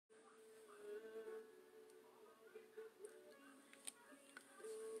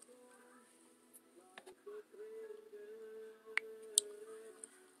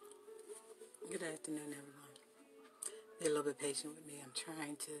Good afternoon, everyone. Be a little bit patient with me. I'm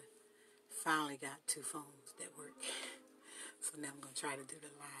trying to finally got 2 phones that work. So now I'm going to try to do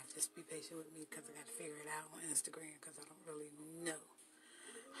the live. Just be patient with me because I got to figure it out on Instagram because I don't really know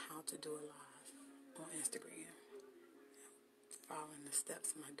how to do a live on Instagram. Following the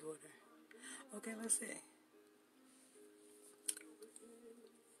steps of my daughter. Okay, let's see.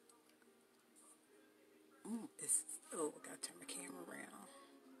 I got to turn my camera around.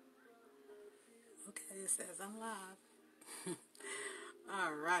 Okay, it says I'm live.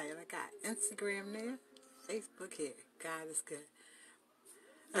 Alright, I got Instagram there, Facebook here. God is good.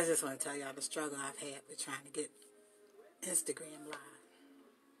 I just want to tell y'all the struggle I've had with trying to get Instagram live.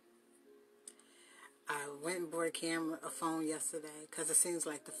 I went and bought a phone yesterday because it seems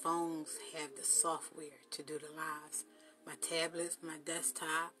like the phones have the software to do the lives. My tablets, my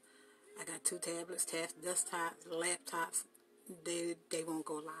desktop, I got 2 tablets, desktops, laptops, they won't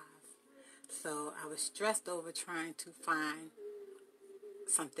go live. So I was stressed over trying to find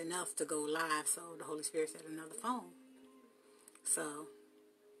something else to go live, so the Holy Spirit said another phone. So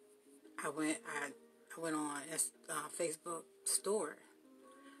I went on Facebook store,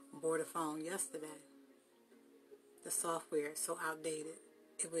 bought a phone yesterday. The software is so outdated,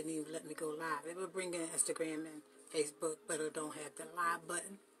 it wouldn't even let me go live. It would bring in Instagram and Facebook, but it don't have the live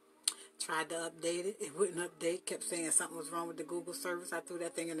button. Tried to update it, it wouldn't update. Kept saying something was wrong with the Google service. I threw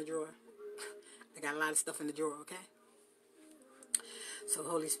that thing in the drawer. I got a lot of stuff in the drawer, okay? So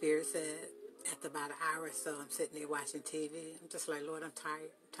Holy Spirit said, after about an hour or so, I'm sitting there watching TV. I'm just like, Lord, I'm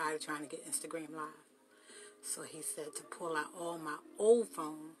tired of trying to get Instagram live. So he said to pull out all my old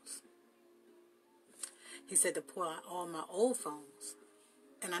phones. He said to pull out all my old phones.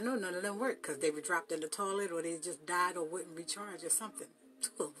 And I know none of them worked because they were dropped in the toilet or they just died or wouldn't recharge or something. 2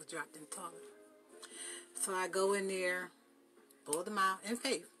 of them were dropped in the toilet. So I go in there, pull them out in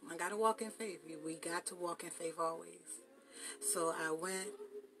faith. I got to walk in faith. We got to walk in faith always. So I went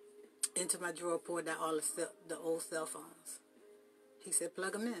into my drawer, pulled out all the old cell phones. He said,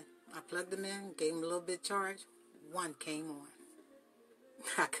 plug them in. I plugged them in, gave them a little bit charge. 1 came on.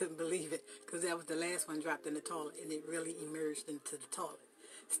 I couldn't believe it because that was the last one dropped in the toilet, and it really emerged into the toilet.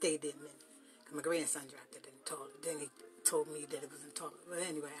 Stayed there a minute. My grandson dropped it in the toilet. Then he told me that it was in the toilet. But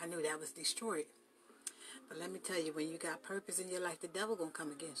anyway, I knew that was destroyed. But let me tell you, when you got purpose in your life, the devil going to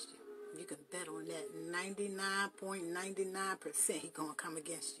come against you. You can bet on that. 99.99% he going to come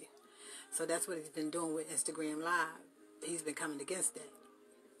against you. So that's what he's been doing with Instagram Live. He's been coming against that.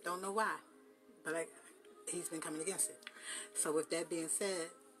 Don't know why, but he's been coming against it. So with that being said,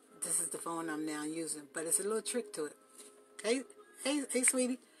 this is the phone I'm now using. But it's a little trick to it. Hey,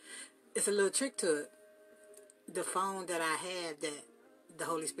 sweetie. It's a little trick to it. The phone that I have that the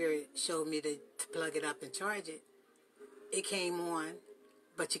Holy Spirit showed me to plug it up and charge it, it came on,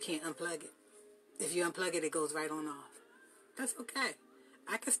 but you can't unplug it. If you unplug it, it goes right on off. That's okay.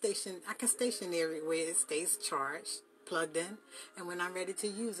 I can station it where it stays charged, plugged in, and when I'm ready to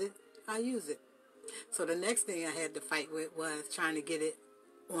use it, I use it. So the next thing I had to fight with was trying to get it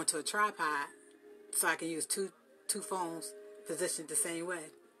onto a tripod so I can use two phones positioned the same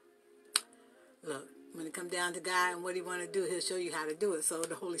way. Look, when it comes down to God and what he want to do, he'll show you how to do it. So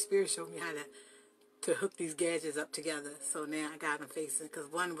the Holy Spirit showed me how to hook these gadgets up together. So now I got them facing,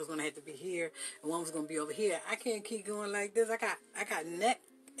 because one was going to have to be here and one was going to be over here. I can't keep going like this. I got neck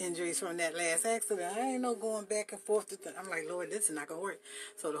injuries from that last accident. I ain't no going back and forth. I'm like, Lord, this is not going to work.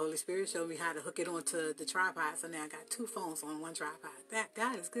 So the Holy Spirit showed me how to hook it onto the tripod. So now I got 2 phones on 1 tripod. That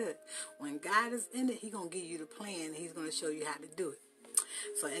God is good. When God is in it, he going to give you the plan. He's going to show you how to do it.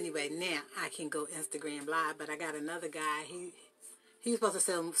 So anyway, now I can go Instagram Live, but I got another guy. He was supposed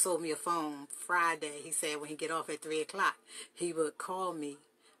to sold me a phone Friday. He said when he get off at 3 o'clock, he would call me.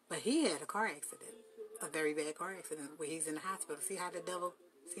 But he had a car accident, a very bad car accident where he's in the hospital. See how the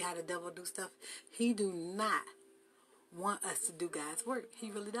devil do stuff? He do not want us to do God's work.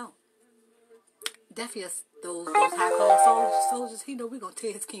 He really don't. Definitely those high-class soldiers, he know we're going to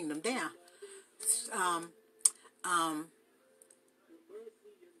tear his kingdom down.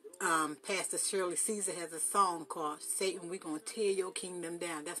 Pastor Shirley Caesar has a song called Satan, we're going to tear your kingdom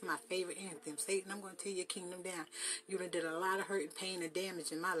down. That's my favorite anthem. Satan, I'm going to tear your kingdom down. You done did a lot of hurt and pain and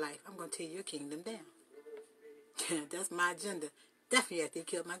damage in my life. I'm going to tear your kingdom down. That's my agenda. Definitely after he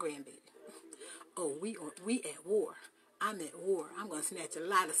killed my grandbaby. Oh, we at war. I'm at war. I'm going to snatch a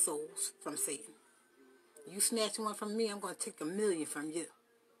lot of souls from Satan. You snatch one from me, I'm going to take 1,000,000 from you.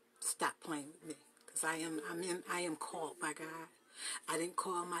 Stop playing with me. Because I am called by God. I didn't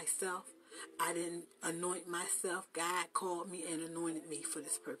call myself. I didn't anoint myself. God called me and anointed me for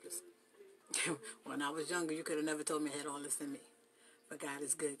this purpose. When I was younger, you could have never told me I had all this in me. But God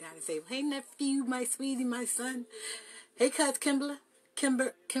is good. God is able. Hey, nephew, my sweetie, my son. Hey, cuz Kimberly.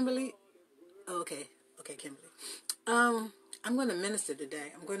 Oh, okay. Okay, Kimberly. I'm going to minister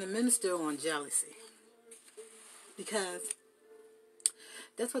today. I'm going to minister on jealousy. Because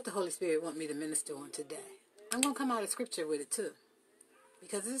that's what the Holy Spirit wants me to minister on today. I'm going to come out of scripture with it too.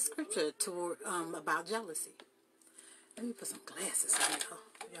 Because it's scripture about jealousy. Let me put some glasses on, y'all.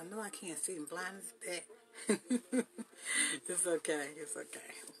 Y'all know I can't see. I'm blind as a bat. It's okay. It's okay.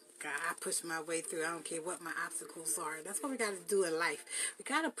 God, I push my way through. I don't care what my obstacles are. That's what we got to do in life. We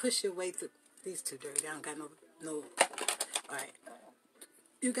got to push your way through. These two dirty. I don't got no. All right.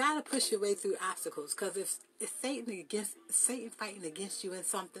 You got to push your way through obstacles. Because if Satan fighting against you in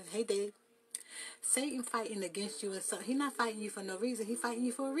something. Hey, Dave. Satan fighting against you in something. He's not fighting you for no reason. He's fighting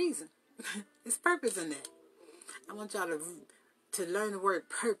you for a reason. There's purpose in that. I want y'all to learn the word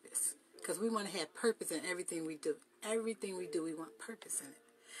purpose. Because we want to have purpose in everything we do. Everything we do, we want purpose in it.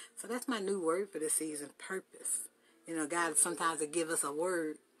 So that's my new word for this season, purpose. You know, God sometimes will give us a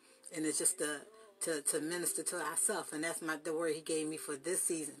word, and it's just to minister to ourselves. And that's the word he gave me for this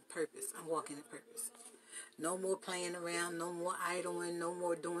season, purpose. I'm walking in purpose. No more playing around, no more idling, no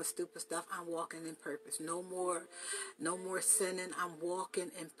more doing stupid stuff. I'm walking in purpose. No more sinning. I'm walking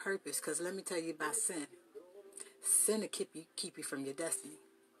in purpose. Because let me tell you about sin. Sin will keep you from your destiny.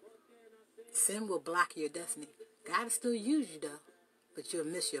 Sin will block your destiny. God will still use you though, but you'll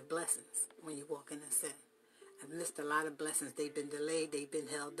miss your blessings when you're walking in sin. I've missed a lot of blessings. They've been delayed. They've been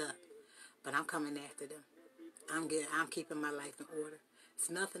held up. But I'm coming after them. I'm keeping my life in order. It's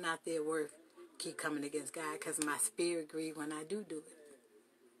nothing out there worth keep coming against God because my spirit grieves when I do it.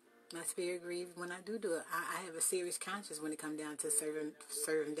 My spirit grieves when I do it. I have a serious conscience when it comes down to serving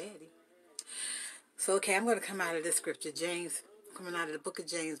Daddy. So, okay, I'm going to come out of this scripture, James, coming out of the book of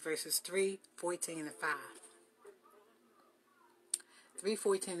James, verses 3, 14, and 5. 3,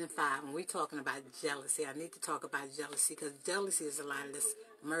 14, and 5, when we're talking about jealousy, I need to talk about jealousy because jealousy is a lot of this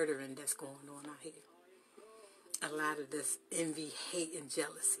murdering that's going on out here. A lot of this envy, hate, and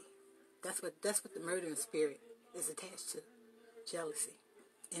jealousy. That's what the murdering spirit is attached to. Jealousy,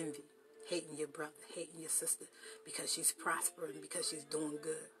 envy, hating your brother, hating your sister because she's prospering, because she's doing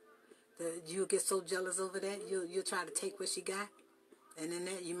good. You'll get so jealous over that, you'll try to take what she got, and in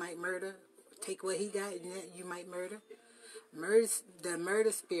that you might murder. Take what he got, and that you might murder. The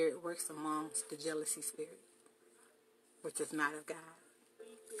murder spirit works amongst the jealousy spirit, which is not of God.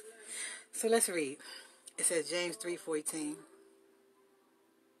 So let's read. It says James 3:14.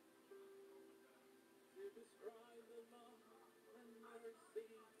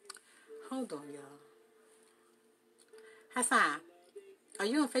 Hold on, y'all. Hassan, are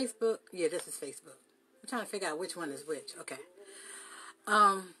you on Facebook? Yeah, this is Facebook. I'm trying to figure out which one is which. Okay.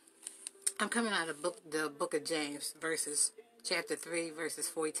 I'm coming out of the book of James, chapter 3, verses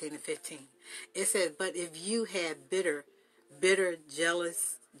 14 and 15. It says, but if you have bitter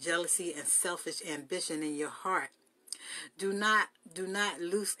jealousy and selfish ambition in your heart, do not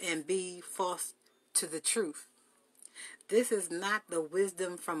loose and be false to the truth. This is not the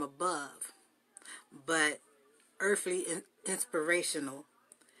wisdom from above, but earthly, inspirational,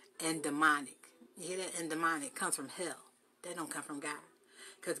 and demonic. You hear that? And demonic comes from hell. That don't come from God.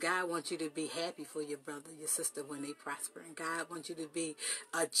 Because God wants you to be happy for your brother, your sister when they prosper. And God wants you to be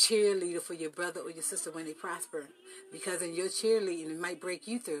a cheerleader for your brother or your sister when they prosper. Because in your cheerleading, it might break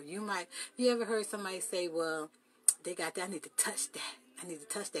you through. You ever heard somebody say, well, they got that, I need to touch that. I need to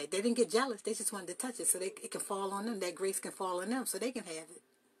touch that. They didn't get jealous. They just wanted to touch it so it can fall on them. That grace can fall on them so they can have it.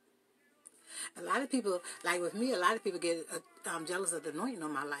 A lot of people, like with me, a lot of people get jealous of the anointing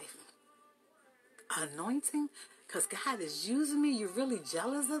on my life. Anointing? Because God is using me. You're really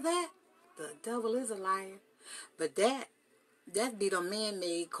jealous of that? The devil is a liar. But that be the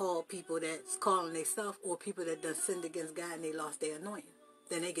man-made called people that's calling themselves, or people that done sinned against God and they lost their anointing.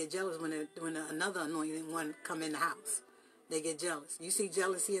 Then they get jealous when another anointing one come in the house. They get jealous. You see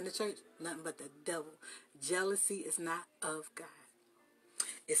jealousy in the church? Nothing but the devil. Jealousy is not of God.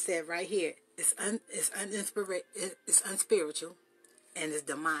 It said right here, it's unspiritual, and it's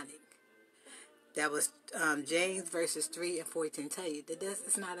demonic. That was James verses 3 and 14 tell you that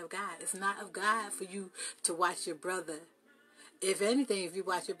it's not of God. It's not of God for you to watch your brother. If anything, if you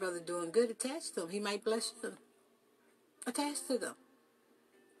watch your brother doing good, attach to him. He might bless you. Attach to them.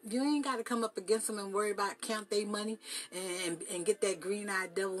 You ain't got to come up against them and worry about count their money and get that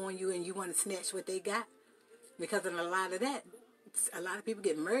green-eyed devil on you and you want to snatch what they got. Because in a lot of that, a lot of people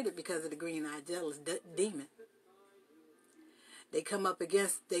get murdered because of the green-eyed jealous demon. They sit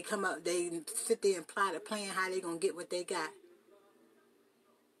there and plot a plan how they going to get what they got.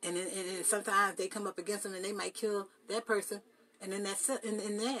 And then sometimes they come up against them and they might kill that person And in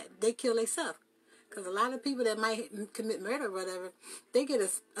that they kill themselves. Because a lot of people that might commit murder or whatever, they get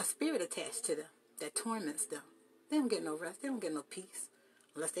a spirit attached to them that torments them. They don't get no rest. They don't get no peace.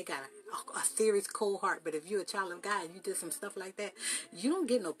 Unless they got a serious cold heart. But if you're a child of God and you did some stuff like that, you don't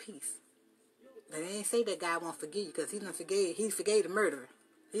get no peace. But they ain't say that God won't forgive you, because he forgave the murderer.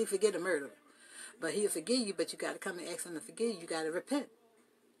 He forgave the murderer. But he'll forgive you, but you got to come and ask him to forgive you. You got to repent.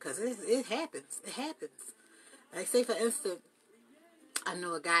 Because it happens. It happens. Like, say, for instance, I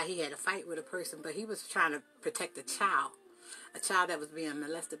know a guy, he had a fight with a person, but he was trying to protect a child that was being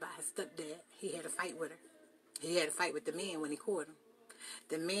molested by his stepdad. He had a fight with her. He had a fight with the man when he caught him.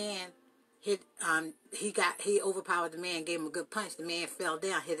 The man he overpowered the man, gave him a good punch. The man fell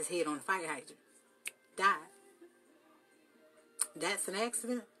down, hit his head on the fire hydrant, died. That's an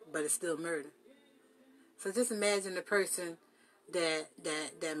accident, but it's still murder. So just imagine the person that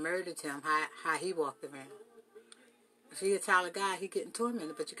murdered him, how he walked around. If he's a child of God, he getting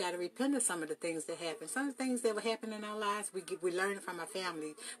tormented, but you got to repent of some of the things that happen. Some of the things that will happen in our lives, we learn it from our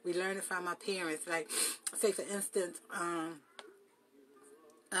family. We learn it from our parents. Like, say, for instance,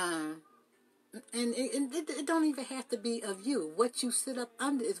 and it don't even have to be of you. What you sit up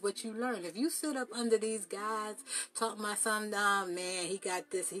under is what you learn. If you sit up under these guys, talk my son down, man, he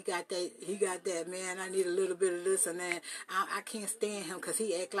got this, he got that, man, I need a little bit of this and that. I can't stand him because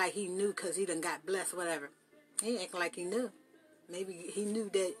he act like he knew because he done got blessed, whatever. He acting like he knew. Maybe he knew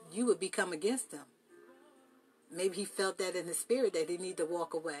that you would become against him. Maybe he felt that in his spirit that he need to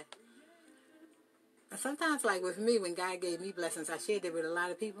walk away. And sometimes, like with me, when God gave me blessings, I shared it with a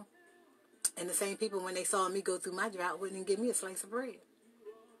lot of people. And the same people, when they saw me go through my drought, wouldn't even give me a slice of bread.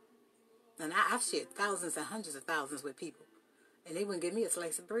 And I've shared thousands and hundreds of thousands with people, and they wouldn't give me a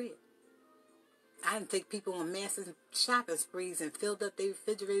slice of bread. I didn't take people on massive shopping sprees and filled up their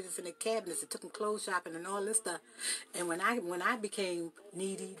refrigerators and their cabinets and took them clothes shopping and all this stuff. And when I became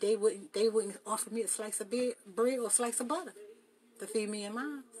needy, they wouldn't offer me a slice of bread or a slice of butter to feed me and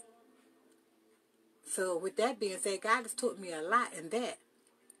mine. So with that being said, God has taught me a lot in that.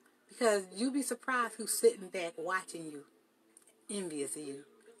 Because you'd be surprised who's sitting back watching you, envious of you,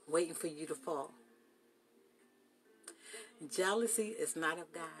 waiting for you to fall. Jealousy is not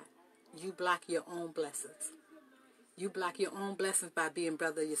of God. You block your own blessings. You block your own blessings by being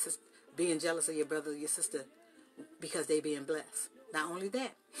being jealous of your brother or your sister because they being blessed. Not only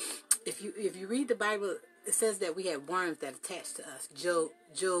that, if you read the Bible, it says that we had worms that attached to us.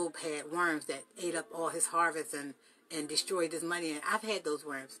 Job had worms that ate up all his harvest and destroyed his money. And I've had those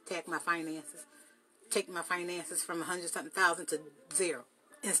worms take my finances from 100-something thousand to zero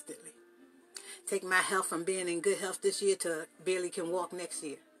instantly. Take my health from being in good health this year to barely can walk next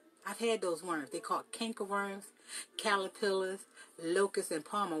year. I've had those worms. They called cankerworms, caterpillars, locusts, and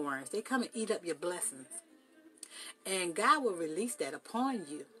palmer worms. They come and eat up your blessings. And God will release that upon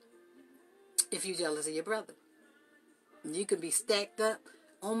you if you're jealous of your brother. You can be stacked up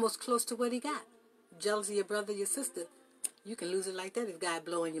almost close to what he got. Jealous of your brother, your sister, you can lose it like that if God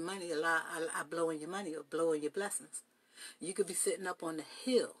blowing your money, blowing your money or blowing your blessings. You could be sitting up on the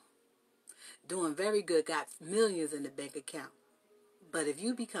hill, doing very good, got millions in the bank account. But if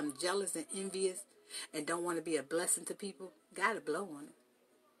you become jealous and envious and don't want to be a blessing to people, God will blow on it.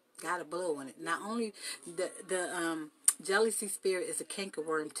 God will blow on it. Not only the jealousy spirit is a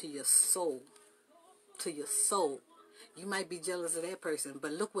cankerworm to your soul. To your soul. You might be jealous of that person,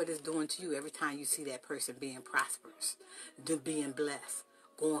 but look what it's doing to you every time you see that person being prosperous, being blessed,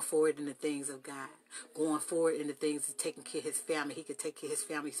 going forward in the things of God, going forward in the things of taking care of his family. He could take care of his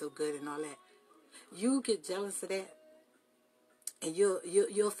family so good and all that. You get jealous of that, and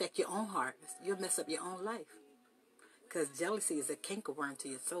you'll affect your own harvest. You'll mess up your own life. Because jealousy is a cankerworm to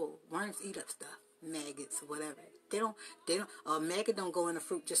your soul. Worms eat up stuff, maggots, whatever. A maggot don't go in the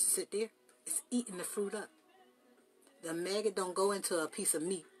fruit just to sit there. It's eating the fruit up. The maggot don't go into a piece of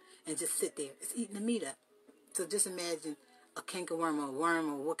meat and just sit there. It's eating the meat up. So just imagine a cankerworm or a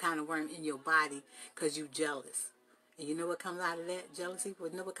worm or what kind of worm in your body because you're jealous. And you know what comes out of that? Jealousy?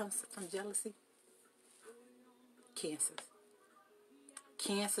 You know what comes from jealousy? Cancer.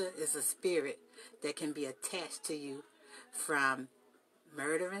 Cancer is a spirit that can be attached to you from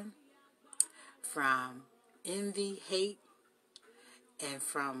murdering, from envy, hate, and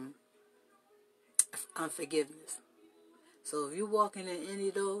from unforgiveness. So if you're walking in any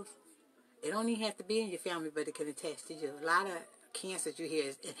of those, it don't even have to be in your family, but it can attach to you. A lot of cancers you hear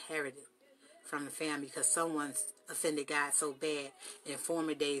is inherited from the family because someone's offended God so bad. In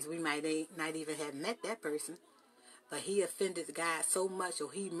former days, we might not even have met that person, but he offended God so much,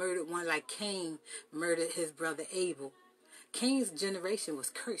 or he murdered one like Cain murdered his brother Abel. Cain's generation was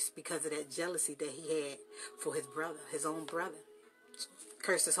cursed because of that jealousy that he had for his brother, his own brother.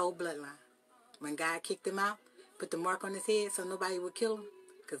 cursed his whole bloodline. When God kicked him out, put the mark on his head so nobody would kill him,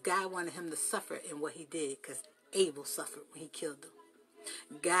 because God wanted him to suffer in what he did, because Abel suffered when he killed him.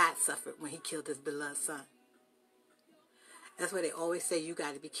 God suffered when he killed his beloved son. That's why they always say you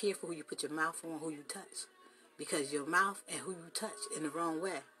got to be careful who you put your mouth on, who you touch. Because your mouth and who you touch in the wrong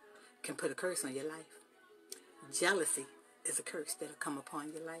way can put a curse on your life. Jealousy is a curse that will come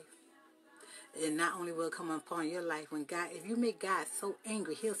upon your life. And not only will it come upon your life, when God, if you make God so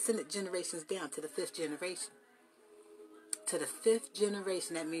angry, he'll send it generations down to the 5th generation. To the 5th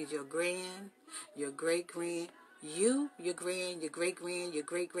generation, that means your grand, your great-grand, your grand, your great-grand, your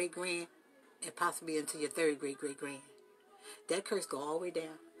great-great-grand, and possibly into your 3rd great-great-grand. That curse go all the way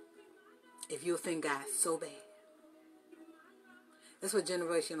down if you offend God so bad. That's what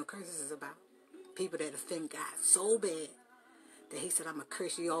generational curses is about. People that offend God so bad that he said, I'm going to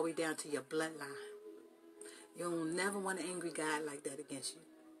curse you all the way down to your bloodline. You don't never want an angry God like that against you.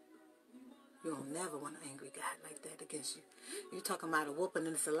 You don't never want an angry God like that against you. You're talking about a whooping,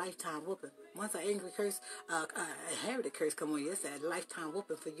 and it's a lifetime whooping. Once an angry curse, inherited curse come on you, it's a lifetime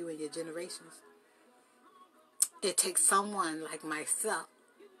whooping for you and your generations. It takes someone like myself.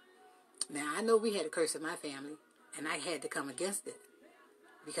 Now, I know we had a curse in my family, and I had to come against it.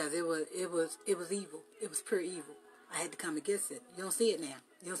 Because it was evil. It was pure evil. I had to come against it. You don't see it now.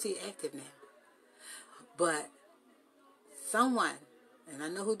 You don't see it active now. But someone, and I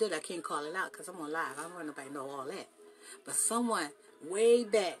know who did, I can't call it out because I'm on live. I don't want nobody to know all that. But someone way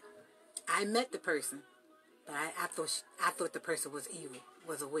back, I met the person, but I thought the person was evil,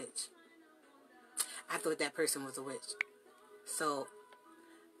 was a witch. I thought that person was a witch. So,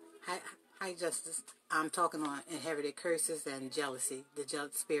 hi Justice. I'm talking on inherited curses and jealousy, the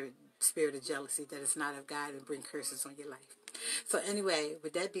spirit of jealousy that is not of God and bring curses on your life. So anyway,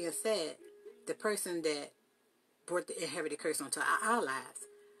 with that being said, the person that brought the inherited curse onto our lives,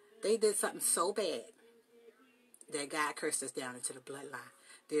 they did something so bad that God cursed us down into the bloodline.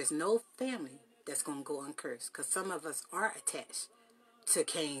 There's no family that's going to go uncursed, because some of us are attached to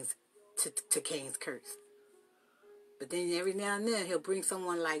Cain's curse. But then every now and then he'll bring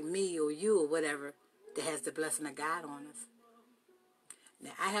someone like me or you or whatever that has the blessing of God on us.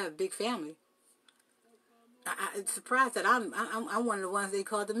 Now, I have a big family. I'm surprised that I'm one of the ones they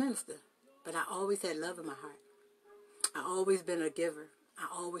call the minister. But I always had love in my heart. I always been a giver. I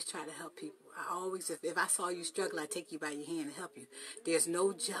always try to help people. I always, if I saw you struggle, I take you by your hand and help you. There's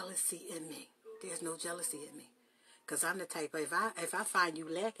no jealousy in me. There's no jealousy in me. Because I'm the type of, if I find you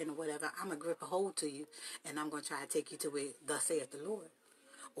lacking or whatever, I'm going to grip a hold to you, and I'm going to try to take you to where thus saith the Lord.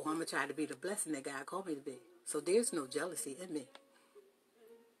 Or I'm going to try to be the blessing that God called me to be. So there's no jealousy in me.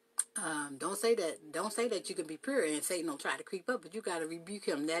 Don't say that you can be pure and Satan don't try to creep up, but you got to rebuke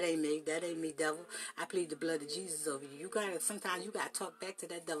him. That ain't me, devil. I plead the blood of Jesus over you. Sometimes you got to talk back to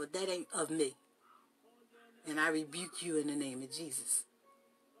that devil. That ain't of me. And I rebuke you in the name of Jesus.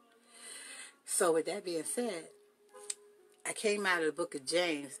 So with that being said, I came out of the book of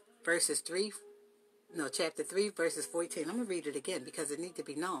James, chapter 3, verses 14. I'm going to read it again because it needs to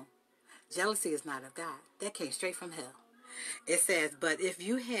be known. Jealousy is not of God. That came straight from hell. It says, but if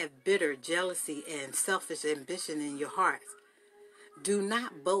you have bitter jealousy and selfish ambition in your hearts, do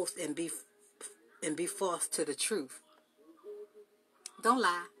not boast and be false to the truth. Don't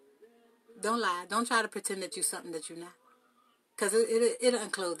lie. Don't lie. Don't try to pretend that you're something that you're not. Because it'll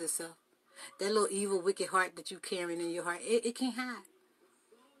unclothe itself. That little evil, wicked heart that you're carrying in your heart, it can't hide.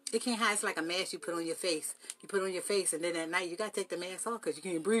 It can't hide. It's like a mask you put on your face. You put it on your face, and then at night you got to take the mask off because you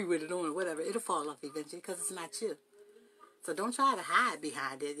can't breathe with it on or whatever. It'll fall off eventually because it's not you. So don't try to hide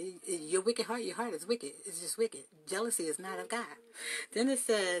behind it. Your wicked heart, your heart is wicked. It's just wicked. Jealousy is not of God. Then it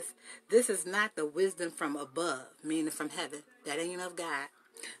says, this is not the wisdom from above, meaning from heaven. That ain't of God.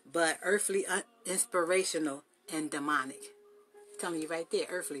 But earthly, inspirational, and demonic. I'm telling you right there,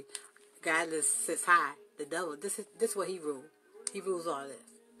 earthly. God sits high. The devil, this is what he rules. He rules all this.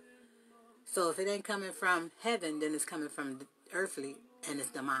 So if it ain't coming from heaven, then it's coming from earthly, and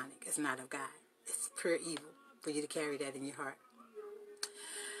it's demonic. It's not of God. It's pure evil for you to carry that in your heart.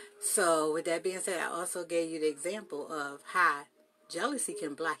 So with that being said, I also gave you the example of how jealousy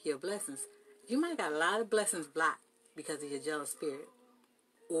can block your blessings. You might got a lot of blessings blocked because of your jealous spirit.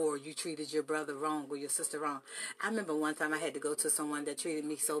 Or you treated your brother wrong or your sister wrong. I remember one time I had to go to someone that treated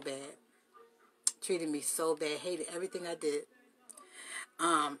me so bad. Hated everything I did.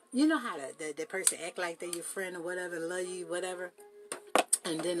 You know how that person act like they're your friend or whatever, love you, whatever.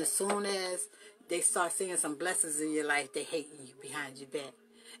 And then as soon as they start seeing some blessings in your life, they hating you behind your back.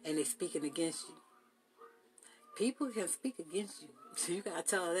 And they speaking against you. People can speak against you. So you got to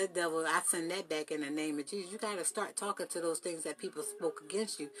tell that devil, I send that back in the name of Jesus. You got to start talking to those things that people spoke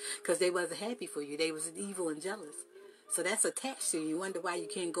against you because they wasn't happy for you. They was evil and jealous. So that's attached to you. You wonder why you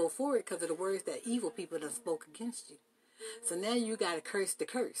can't go forward because of the words that evil people done spoke against you. So now you got to curse the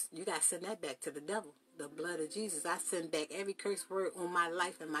curse. You got to send that back to the devil. The blood of Jesus. I send back every curse word on my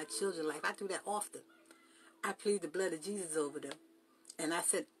life and my children's life. I do that often. I plead the blood of Jesus over them. And I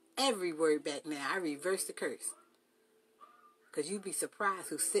send every word back now. I reverse the curse. Because you'd be surprised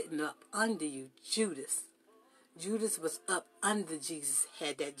who's sitting up under you. Judas. Judas was up under Jesus,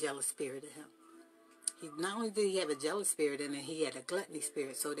 had that jealous spirit in him. Not only did he have a jealous spirit in him, he had a gluttony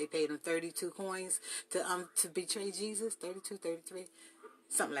spirit. So they paid him 32 coins to betray Jesus. 32, 33,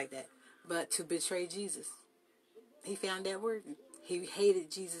 something like that. But to betray Jesus. He found that worthy. He hated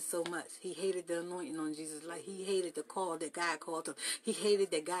Jesus so much. He hated the anointing on Jesus' life. He hated the call that God called him. He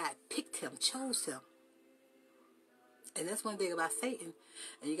hated that God picked him, chose him. And that's one thing about Satan.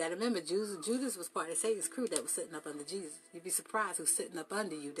 And you got to remember, Judas was part of Satan's crew that was sitting up under Jesus. You'd be surprised who's sitting up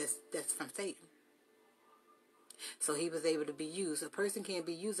under you that's from Satan. So he was able to be used. A person can't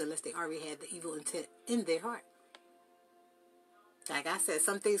be used unless they already had the evil intent in their heart. Like I said,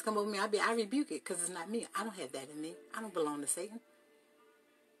 some things come over me, I rebuke it because it's not me. I don't have that in me. I don't belong to Satan.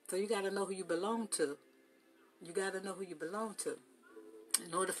 So you got to know who you belong to. You got to know who you belong to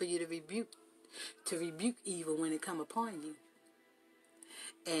in order for you to rebuke evil when it come upon you.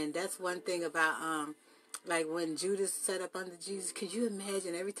 And that's one thing about like when Judas set up under Jesus. Could you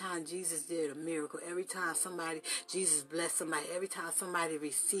imagine every time Jesus did a miracle, every time Jesus blessed somebody, every time somebody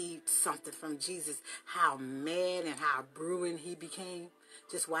received something from Jesus, how mad and how brewing he became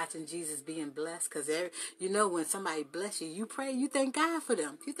just watching Jesus being blessed? Because you know, when somebody bless you, you pray, you thank God for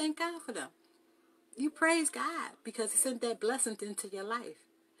them. You thank God for them. You praise God because he sent that blessing into your life.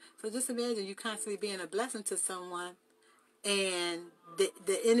 So just imagine you constantly being a blessing to someone and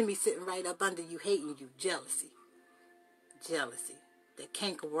the enemy sitting right up under you, hating you. Jealousy. The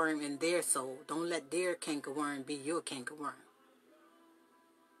cankerworm in their soul. Don't let their cankerworm be your cankerworm.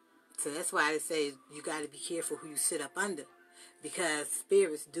 So that's why they say you got to be careful who you sit up under, because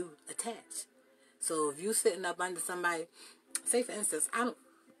spirits do attach. So if you sitting up under somebody, say for instance, I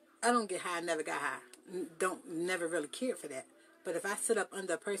don't get high. I never got high. Never really cared for that. But if I sit up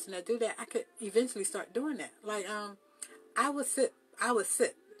under a person that do that, I could eventually start doing that. Like I would sit,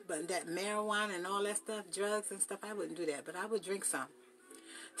 but that marijuana and all that stuff, drugs and stuff, I wouldn't do that. But I would drink some.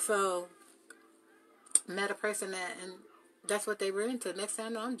 So, met a person and that's what they were into. Next thing I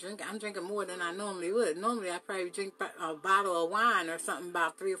know, I'm drinking more than I normally would. Normally, I probably drink a bottle of wine or something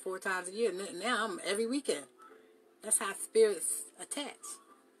about 3 or 4 times a year. Now, I'm every weekend. That's how spirits attach.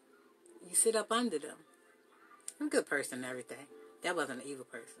 You sit up under them. I'm a good person and everything. That wasn't an evil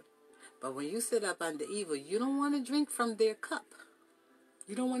person. But when you sit up under evil, you don't want to drink from their cup.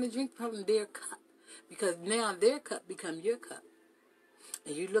 You don't want to drink from their cup. Because now their cup become your cup.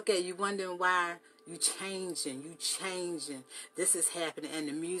 And you look at you wondering why you changing. This is happening. And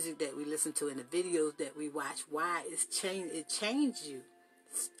the music that we listen to and the videos that we watch, why it's changed. It changed you.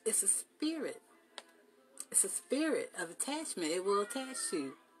 It's a spirit. It's a spirit of attachment. It will attach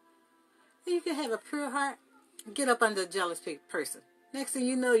you. And you can have a pure heart. Get up under a jealous person. Next thing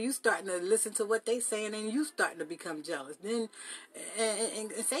you know, you starting to listen to what they saying and you starting to become jealous. Then,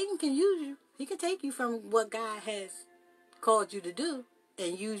 and Satan can use you. He can take you from what God has called you to do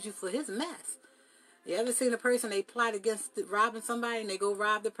and use you for his mess. You ever seen a person, they plot against robbing somebody and they go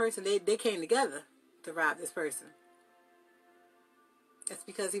rob the person? They came together to rob this person. That's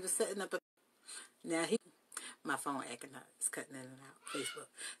because he was setting up a... Now, my phone acting up. It's cutting in and out. Facebook.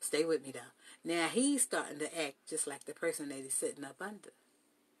 Stay with me, though. Now, he's starting to act just like the person that he's sitting up under.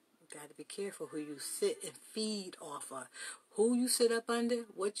 You got to be careful who you sit and feed off of. Who you sit up under,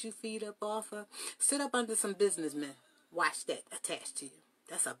 what you feed up off of. Sit up under some businessmen. Watch that attached to you.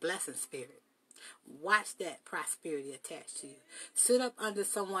 That's a blessing spirit. Watch that prosperity attached to you. Sit up under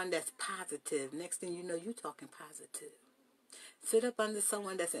someone that's positive. Next thing you know, you're talking positive. Sit up under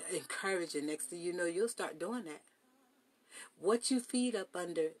someone that's encouraging. Next thing you know, you'll start doing that. What you feed up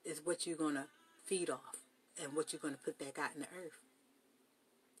under is what you're going to feed off and what you're going to put back out in the earth.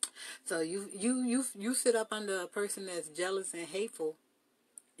 So you sit up under a person that's jealous and hateful,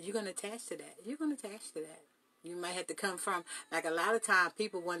 you're going to attach to that. You're going to attach to that. You might have to come from, like a lot of times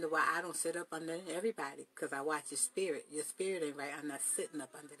people wonder why I don't sit up under everybody, because I watch your spirit. Your spirit ain't right. I'm not sitting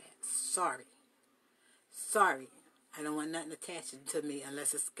up under that. Sorry. I don't want nothing attaching to me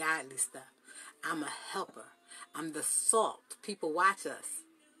unless it's godly stuff. I'm a helper. I'm the salt. People watch us.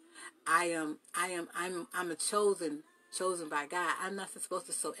 I'm a chosen by God. I'm not supposed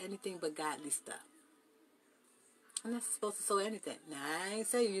to sow anything but godly stuff. I'm not supposed to sow anything. Now, I ain't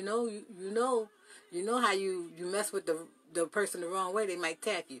saying, you know how you mess with the person the wrong way, they might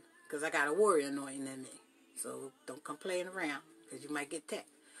tap you. Because I got a warrior anointing in me. So don't come playing around, because you might get tapped.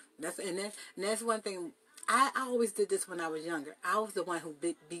 And that's one thing. I always did this when I was younger. I was the one who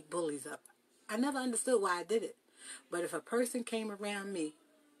beat bullies up. I never understood why I did it. But if a person came around me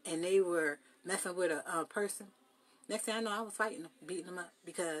and they were messing with a person, next thing I know, I was fighting them, beating them up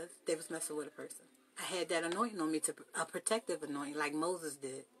because they was messing with a person. I had that anointing on me, a protective anointing, like Moses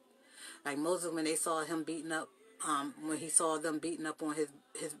did. Like Moses, when they saw him beating up, when he saw them beating up on his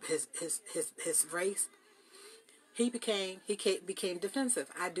race, he became defensive.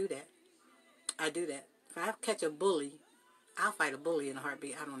 I do that. If I catch a bully, I'll fight a bully in a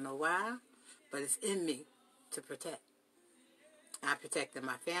heartbeat. I don't know why, but it's in me to protect. I protected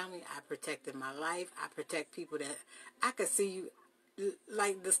my family. I protected my life. I protect people that I could see,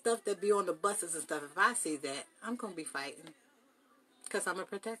 like the stuff that be on the buses and stuff. If I see that, I'm going to be fighting because I'm a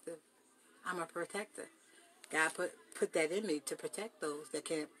protector. I'm a protector. God put that in me to protect those that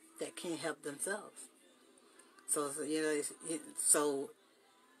can't help themselves. So so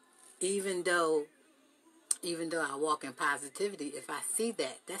even though I walk in positivity, if I see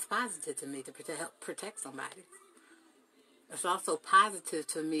that, that's positive to me to help protect somebody. It's also positive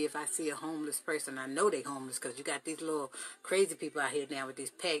to me if I see a homeless person. I know they homeless because you got these little crazy people out here now with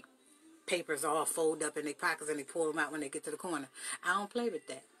these papers all folded up in their pockets and they pull them out when they get to the corner. I don't play with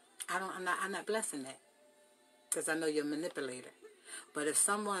that. I'm not blessing that because I know you're a manipulator. But if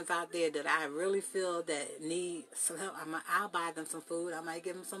someone's out there that I really feel that need some help, I'll buy them some food. I might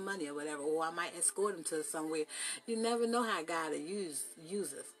give them some money or whatever, or I might escort them to somewhere. You never know how God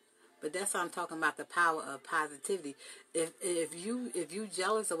uses. But that's what I'm talking about, the power of positivity. If you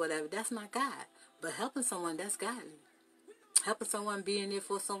jealous or whatever, that's not God. But helping someone, that's godly. Helping someone, being there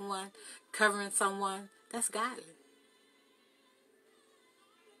for someone, covering someone, that's godly.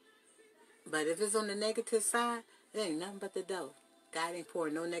 But if it's on the negative side, it ain't nothing but the devil. God ain't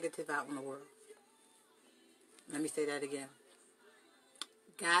pouring no negative out in the world. Let me say that again.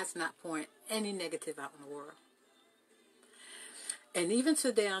 God's not pouring any negative out in the world. And even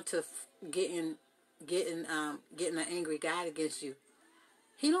down to getting an angry God against you,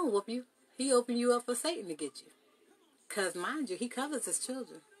 He don't whoop you. He open you up for Satan to get you. Because mind you, He covers His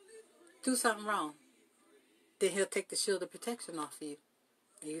children. Do something wrong, then He'll take the shield of protection off of you.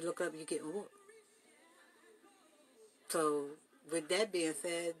 And you look up, you're getting whooped. So with that being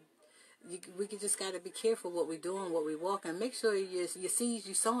said, we just got to be careful what we're doing, what we walk, and make sure your seeds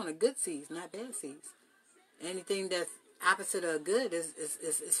you sowing are good seeds, not bad seeds. Anything that's opposite of good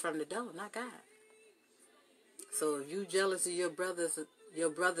is from the devil, not God. So if you jealous of your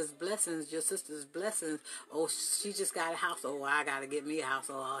brother's blessings, your sister's blessings, oh, she just got a house, oh, I got to get me a house,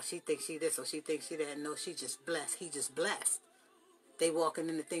 oh, she thinks she this, or she thinks she that. No, she just blessed. He just blessed. They walking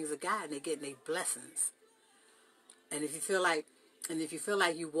in the things of God, and they getting their blessings. And if you feel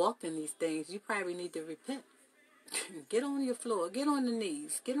like you walked in these things, you probably need to repent. Get on your floor. Get on the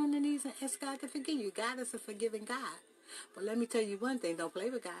knees. Get on the knees and ask God to forgive you. God is a forgiving God. But let me tell you one thing. Don't play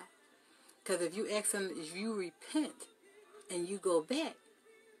with God. Because if you repent and you go back,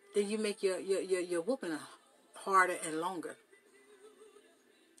 then you make your whooping harder and longer.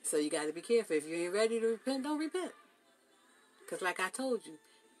 So you got to be careful. If you ain't ready to repent, don't repent. Because like I told you,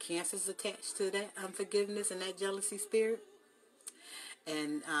 cancer's attached to that unforgiveness and that jealousy spirit.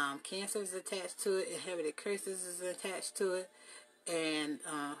 And cancer is attached to it. Inherited curses is attached to it. And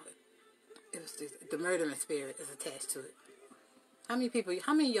the murdering spirit is attached to it. How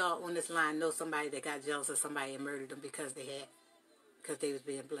many of y'all on this line know somebody that got jealous of somebody and murdered them because they was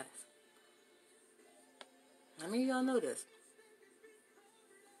being blessed? How many of y'all know this?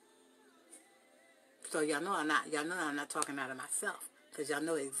 So y'all know I'm not talking out of myself. Because y'all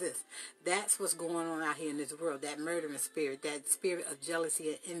know it exists. That's what's going on out here in this world. That murdering spirit. That spirit of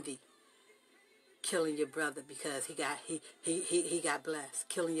jealousy and envy. Killing your brother because he got blessed.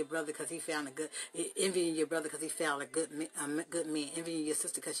 Killing your brother because he found a good... Envying your brother because he found a good man. Envying your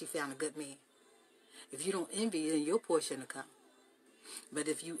sister because she found a good man. If you don't envy, then your portion will come. But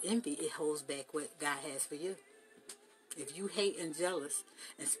if you envy, it holds back what God has for you. If you hate and jealous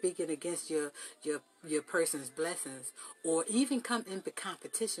and speaking against your person's blessings, or even come into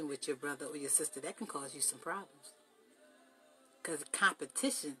competition with your brother or your sister, that can cause you some problems. Because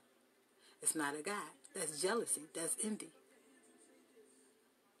competition is not a God. That's jealousy. That's envy.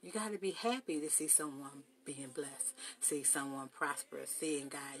 You got to be happy to see someone being blessed, see someone prosperous, seeing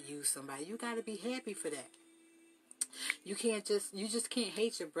God use somebody. You got to be happy for that. You just can't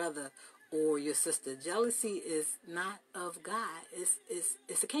hate your brother or your sister. Jealousy is not of God.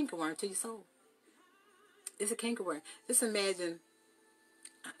 It's a cankerworm to your soul. It's a cankerworm. Just imagine,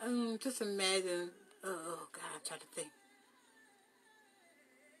 oh God, I'm trying to think.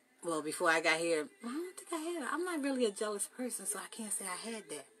 Well, before I got here, I don't think I had it. I'm not really a jealous person, so I can't say I had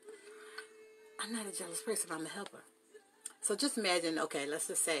that. I'm not a jealous person. I'm a helper. So just imagine, okay, let's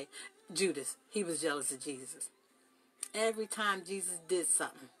just say Judas, he was jealous of Jesus. Every time Jesus did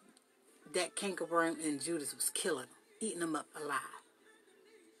something, that cankerworm in Judas was killing him, eating him up alive.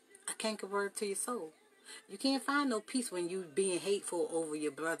 A cankerworm to your soul. You can't find no peace when you being hateful over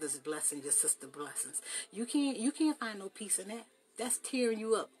your brother's blessing, your sister's blessings. You can't find no peace in that. That's tearing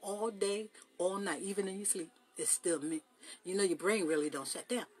you up all day, all night, even in your sleep. It's still me. You know your brain really don't shut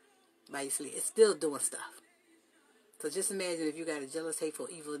down by your sleep. It's still doing stuff. So just imagine if you got a jealous, hateful,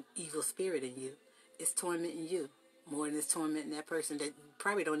 evil spirit in you. It's tormenting you more than it's tormenting that person that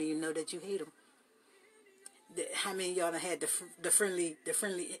probably don't even know that you hate them. How many of y'all done had the friendly,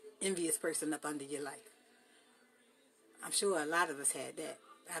 envious person up under your life? I'm sure a lot of us had that.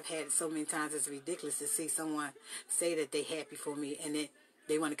 I've had it so many times it's ridiculous to see someone say that they happy for me and then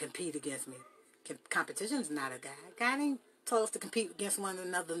they want to compete against me. Competition is not a God. God ain't told us to compete against one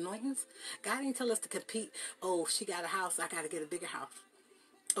another's anointings. God ain't tell us to compete. Oh, she got a house, I got to get a bigger house.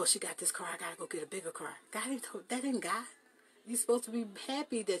 Oh, she got this car, I got to go get a bigger car. God ain't told, that ain't God. You're supposed to be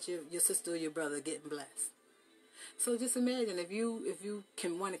happy that your sister or your brother are getting blessed. So just imagine if you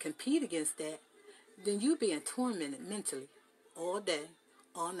can want to compete against that, then you being tormented mentally all day,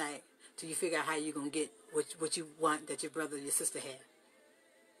 all night, till you figure out how you're going to get what you want that your brother or your sister had.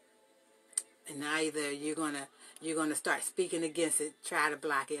 And either you're gonna start speaking against it, try to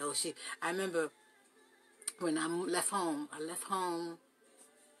block it. Oh, I remember when I left home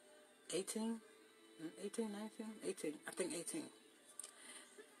 18, 19, 18, I think 18.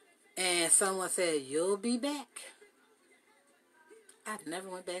 And someone said, you'll be back. I never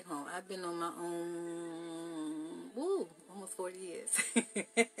went back home. I've been on my own, almost 40 years.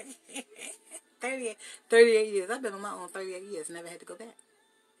 38 years. I've been on my own 38 years. Never had to go back.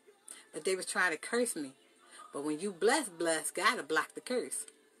 But they was trying to curse me. But when you bless, God will block the curse.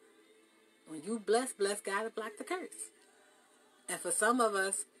 When you bless, God will block the curse. And for some of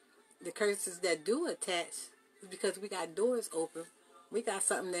us, the curses that do attach is because we got doors open. We got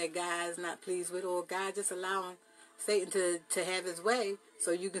something that God is not pleased with, or God just allowing Satan to have his way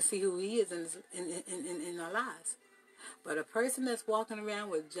so you can see who he is in our lives. But a person that's walking around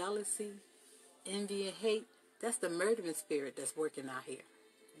with jealousy, envy, and hate, that's the murdering spirit that's working out here.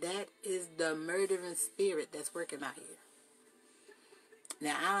 That is the murdering spirit that's working out here.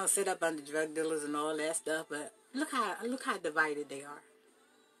 Now, I don't sit up under drug dealers and all that stuff, but look how divided they are.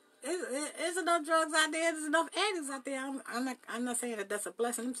 There's enough drugs out there. There's enough addicts out there. I'm not saying that that's a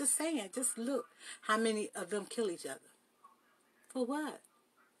blessing. I'm just saying, just look how many of them kill each other. For what?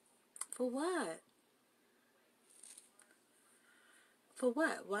 For what? For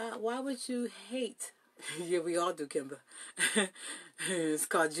what? Why would you hate? Yeah, we all do, Kimber. It's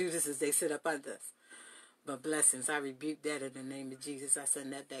called Judus as they sit up under us. But blessings, I rebuke that in the name of Jesus. I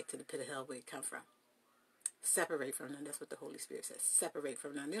send that back to the pit of hell where it come from. Separate from them. That's what the Holy Spirit says. Separate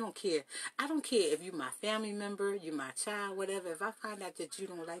from them. They don't care. I don't care if you're my family member, you're my child, whatever. If I find out that you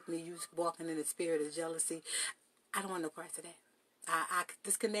don't like me, you walking in the spirit of jealousy, I don't want no parts of that. I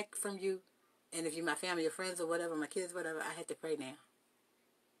disconnect from you. And if you're my family or friends or whatever, my kids, whatever, I have to pray now.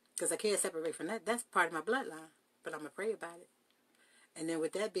 Because I can't separate from that. That's part of my bloodline. But I'm going to pray about it. And then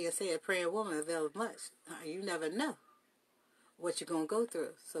with that being said, a praying woman avails much. You never know what you're going to go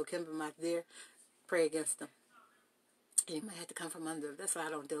through. So Kimber, my dear, pray against them. And you might have to come from under. That's why I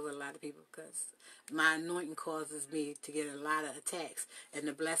don't deal with a lot of people, because my anointing causes me to get a lot of attacks. And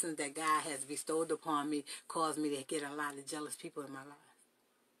the blessings that God has bestowed upon me cause me to get a lot of jealous people in my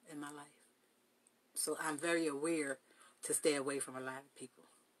life. So I'm very aware to stay away from a lot of people.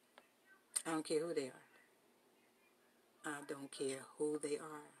 I don't care who they are. I don't care who they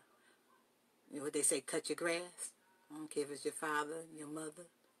are. You know what they say, cut your grass. I don't care if it's your father, your mother,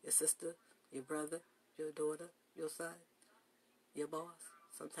 your sister, your brother, your daughter, your son, your boss.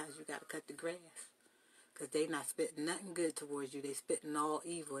 Sometimes you got to cut the grass. Because they not spitting nothing good towards you. They spitting all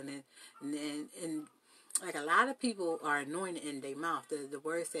evil. And like a lot of people are anointed in their mouth. The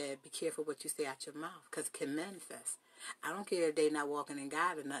word said, be careful what you say out your mouth, because it can manifest. I don't care if they not walking in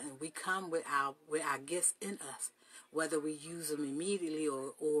God or nothing. We come with our gifts in us. Whether we use them immediately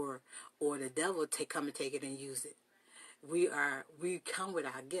or the devil come and take it and use it. We come with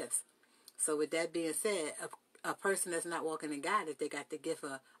our gifts. So with that being said, a person that's not walking in God, if they got the gift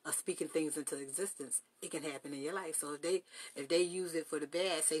of speaking things into existence, it can happen in your life. So if they use it for the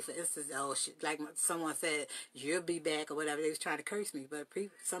bad, say for instance, oh, like someone said, you'll be back or whatever, they was trying to curse me. But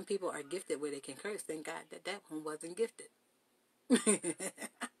some people are gifted where they can curse. Thank God that one wasn't gifted.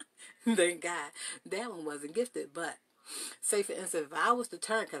 Thank God that one wasn't gifted. But say for instance, if I was to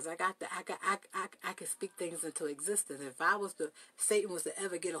turn, because I can speak things into existence. If Satan was to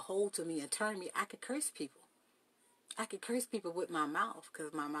ever get a hold to me and turn me, I could curse people. I could curse people with my mouth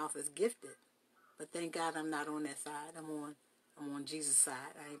because my mouth is gifted. But thank God I'm not on that side. I'm on Jesus'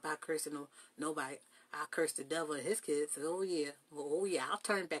 side. I ain't about cursing nobody. I'll curse the devil and his kids. Oh yeah, I'll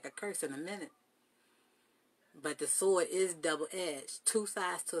turn back a curse in a minute. But the sword is double-edged. Two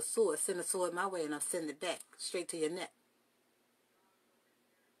sides to a sword. Send a sword my way and I'll send it back straight to your neck.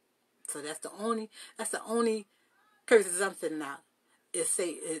 So that's the only curses I'm sending out.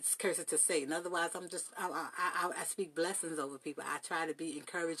 It's curses to Satan. Otherwise, I speak blessings over people. I try to be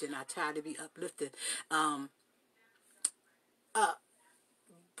encouraging. I try to be uplifting.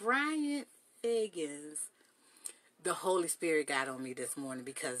 Brian Higgins, the Holy Spirit got on me this morning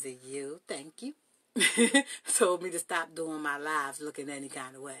because of you. Thank you. Told me to stop doing my lives looking any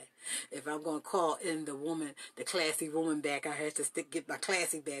kind of way. If I'm going to call in the classy woman back, I have to get my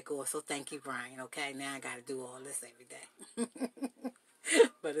classy back on. So thank you, Brian. Okay, now I got to do all this every day.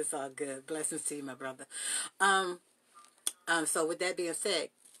 But it's all good. Blessings to you, my brother. So with that being said,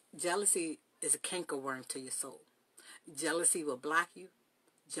 jealousy is a cankerworm to your soul. Jealousy will block you.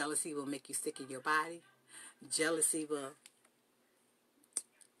 Jealousy will make you sick in your body. Jealousy will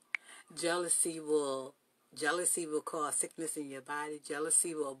cause sickness in your body.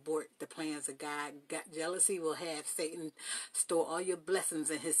 Jealousy will abort the plans of God. Jealousy will have Satan store all your blessings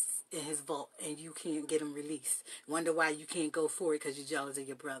in his vault, and you can't get them released. Wonder why you can't go for it because you're jealous of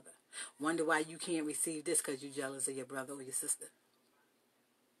your brother. Wonder why you can't receive this because you're jealous of your brother or your sister.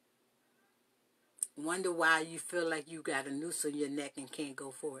 Wonder why you feel like you got a noose on your neck and can't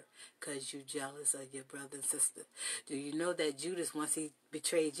go for it because you're jealous of your brother and sister. Do you know that Judas, once he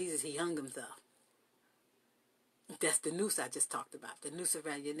betrayed Jesus, he hung himself? That's the noose I just talked about. The noose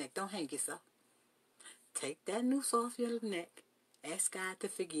around your neck. Don't hang yourself. Take that noose off your neck. Ask God to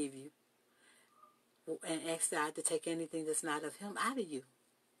forgive you. And ask God to take anything that's not of him out of you.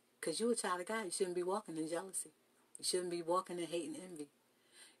 Because you're a child of God. You shouldn't be walking in jealousy. You shouldn't be walking in hate and envy.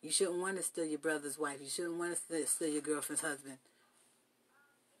 You shouldn't want to steal your brother's wife. You shouldn't want to steal your girlfriend's husband.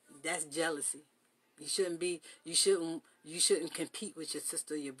 That's jealousy. You shouldn't compete with your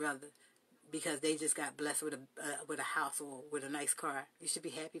sister or your brother because they just got blessed with a house or with a nice car. You should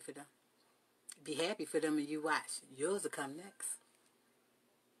be happy for them. Be happy for them and you watch. Yours will come next.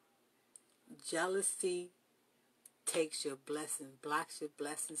 Jealousy takes your blessings, blocks your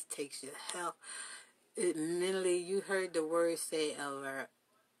blessings, takes your health. Mentally, you heard the word say of a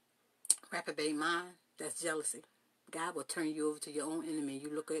reprobate mind. That's jealousy. God will turn you over to your own enemy.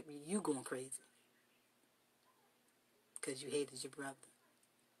 You look at me, you going crazy because you hated your brother.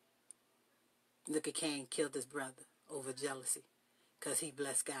 Look at Cain, killed his brother over jealousy because he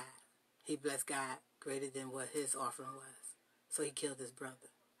blessed God. He blessed God greater than what his offering was. So he killed his brother.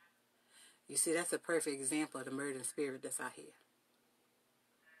 You see, that's a perfect example of the murdering spirit that's out here.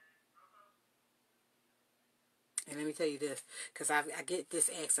 And let me tell you this, because I get this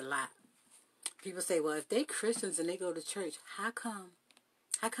asked a lot. People say, well, if they Christians and they go to church, how come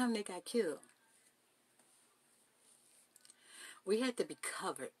they got killed? We have to be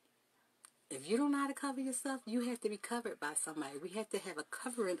covered. If you don't know how to cover yourself, you have to be covered by somebody. We have to have a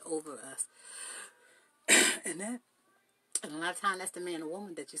covering over us. And a lot of times that's the man or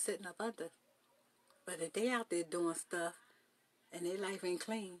woman that you're sitting up under. But if they out there doing stuff and their life ain't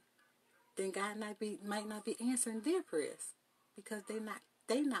clean, then God might not be answering their prayers because they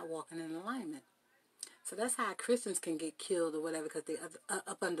not walking in alignment. So that's how Christians can get killed or whatever because they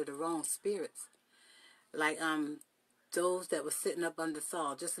up under the wrong spirits. Like those that were sitting up under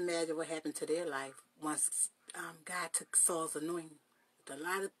Saul. Just imagine what happened to their life once God took Saul's anointing. There's a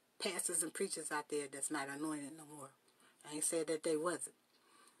lot of pastors and preachers out there that's not anointed no more. I ain't said that they wasn't,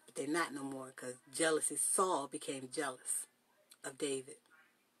 but they're not no more because jealousy. Saul became jealous of David,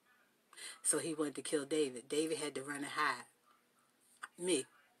 so he wanted to kill David. David had to run and hide. Me,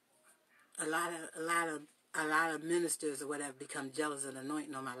 a lot of ministers or whatever become jealous of the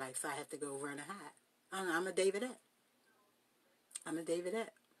anointing on my life, so I have to go run and hide. I'm a Davidette. I'm a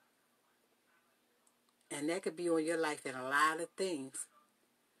Davidette. And that could be on your life in a lot of things.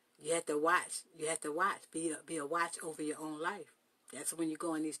 You have to watch. You have to watch. Be a watch over your own life. That's when you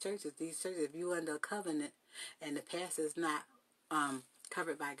go in these churches. These churches, if you're under a covenant and the pastor's not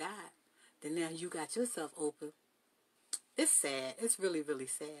covered by God, then now you got yourself open. It's sad. It's really, really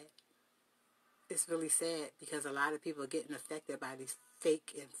sad. It's really sad because a lot of people are getting affected by these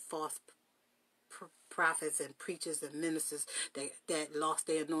fake and false prophets and preachers and ministers that lost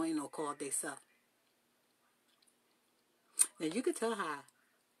their anointing or called themselves. Now, you can tell how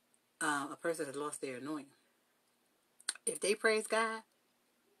a person has lost their anointing. If they praise God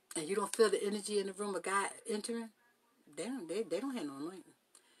and you don't feel the energy in the room of God entering, they don't have no anointing.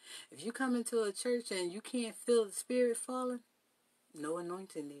 If you come into a church and you can't feel the Spirit falling, no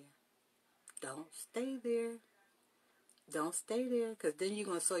anointing there. Don't stay there. Don't stay there, because then you're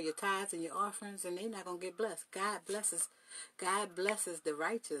going to sow your tithes and your offerings, and they're not going to get blessed. God blesses the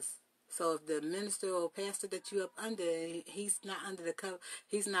righteous. So if the minister or pastor that you up under, he's not under the cover,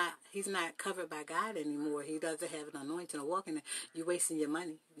 he's not covered by God anymore. He doesn't have an anointing or walking it. You're wasting your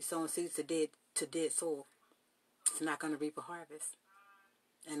money. You're sowing seeds to dead soil. It's not going to reap a harvest.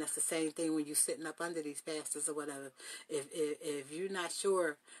 And that's the same thing when you're sitting up under these pastors or whatever. If you're not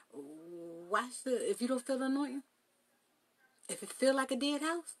sure, if you don't feel the anointing, if it feel like a dead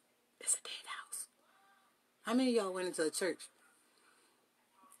house, it's a dead house. How many of y'all went into a church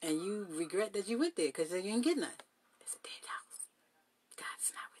and you regret that you went there because you didn't get nothing? It's a dead house. God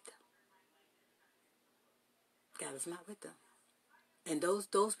is not with them. God is not with them. And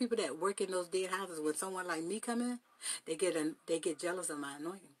those people that work in those dead houses, when someone like me come in, they get jealous of my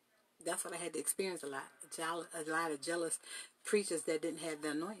anointing. That's what I had to experience a lot. A lot of jealous preachers that didn't have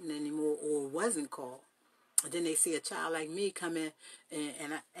the anointing anymore or wasn't called. And then they see a child like me come in,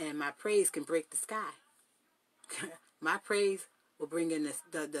 and my praise can break the sky. My praise will bring in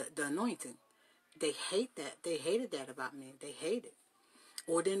the anointing. They hate that. They hated that about me. They hate it.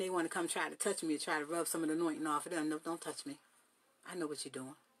 Or then they want to come try to touch me and try to rub some of the anointing off of them. No, don't touch me. I know what you're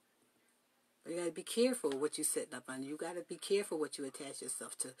doing. But you got to be careful what you're sitting up on. You got to be careful what you attach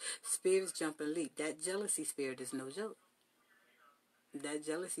yourself to. Spirits jump and leap. That jealousy spirit is no joke. That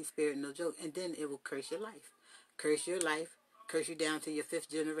jealousy spirit, no joke. And then it will curse your life. Curse your life. Curse you down to your 5th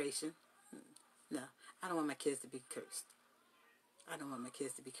generation. No, I don't want my kids to be cursed. I don't want my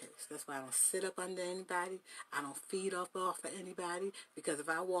kids to be cursed. That's why I don't sit up under anybody. I don't feed off of anybody. Because if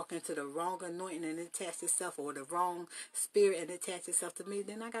I walk into the wrong anointing and it attach itself, or the wrong spirit and it attach itself to me,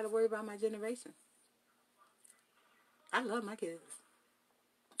 then I got to worry about my generation. I love my kids.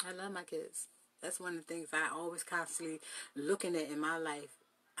 I love my kids. That's one of the things I always constantly looking at in my life.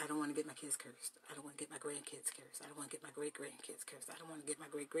 I don't want to get my kids cursed. I don't want to get my grandkids cursed. I don't want to get my great-grandkids cursed. I don't want to get my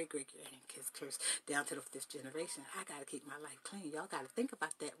great-great-great-grandkids cursed down to the 5th generation. I got to keep my life clean. Y'all got to think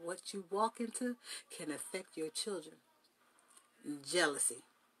about that. What you walk into can affect your children. Jealousy.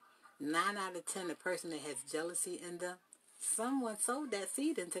 9 out of 10, a person that has jealousy in them, someone sowed that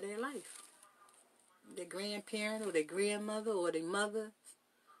seed into their life. Their grandparent or their grandmother or their mother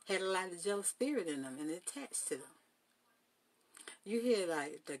had a lot of jealous spirit in them and it attached to them. You hear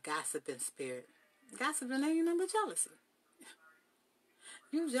like the gossiping spirit. Gossiping ain't nothing but jealousy.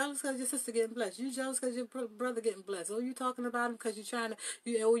 You jealous because your sister getting blessed. You jealous because your brother getting blessed. Or you talking about them because you trying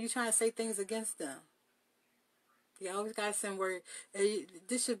to say things against them. You always got to send word.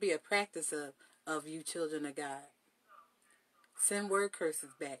 This should be a practice of you children of God. Send word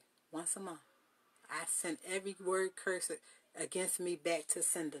curses back once a month. I send every word curse against me back to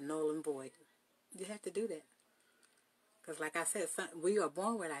sender, null and void. You have to do that. Because like I said, we are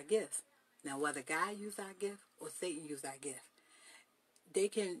born with our gifts. Now, whether God used our gift or Satan used our gift,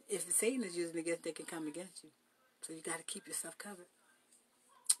 if Satan is using the gift, they can come against you. So you got to keep yourself covered.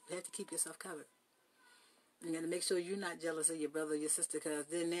 You have to keep yourself covered. You got to make sure you're not jealous of your brother or your sister, because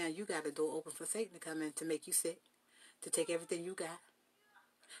then now you got a door open for Satan to come in to make you sick, to take everything you got,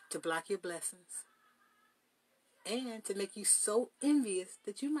 to block your blessings, and to make you so envious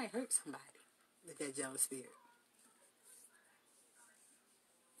that you might hurt somebody with that jealous spirit.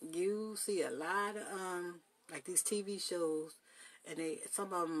 You see a lot of like these TV shows, and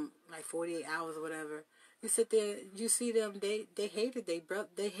some of them like 48 hours or whatever. You sit there, you see them. They hated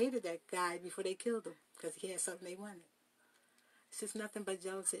that guy before they killed him because he had something they wanted. It's just nothing but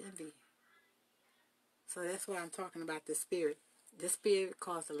jealousy and envy. So that's why I'm talking about this spirit. This spirit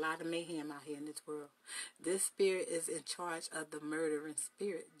caused a lot of mayhem out here in this world. This spirit is in charge of the murdering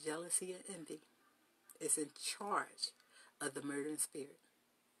spirit, jealousy and envy. It's in charge of the murdering spirit.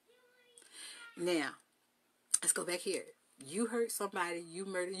 Now, let's go back here. You hurt somebody, you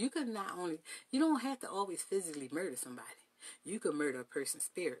murder. You don't have to always physically murder somebody. You could murder a person's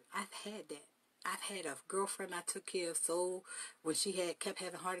spirit. I've had that. I've had a girlfriend I took care of when she kept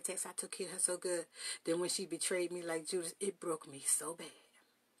having heart attacks, I took care of her so good. Then when she betrayed me like Judus, it broke me so bad.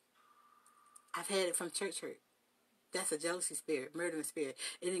 I've had it from church hurt. That's a jealousy spirit, murdering spirit.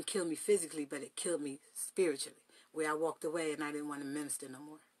 It didn't kill me physically, but it killed me spiritually, where I walked away and I didn't want to minister no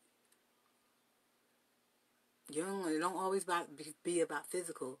more. It don't always be about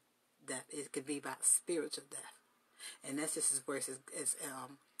physical death. It could be about spiritual death. And that's just as worse as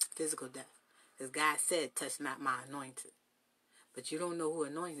physical death. As God said, touch not my anointed. But you don't know who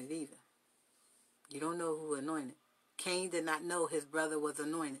anointed either. You don't know who anointed. Cain did not know his brother was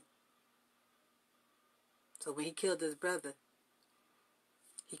anointed. So when he killed his brother,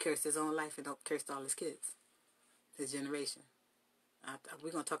 he cursed his own life and cursed all his kids, his generation.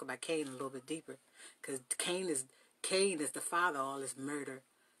 We're going to talk about Cain a little bit deeper, because Cain is the father of all this murder,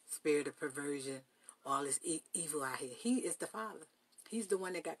 spirit of perversion, all this evil out here. He is the father. He's the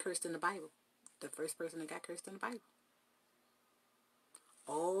one that got cursed in the Bible. The first person that got cursed in the Bible.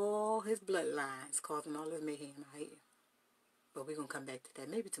 All his bloodlines causing all this mayhem out here. But we're going to come back to that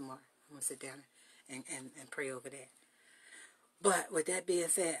maybe tomorrow. I'm going to sit down and pray over that. But with that being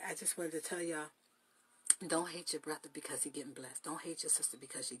said, I just wanted to tell y'all, don't hate your brother because he's getting blessed. Don't hate your sister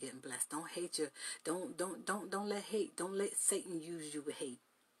because you're getting blessed. Don't hate don't let Satan use you with hate.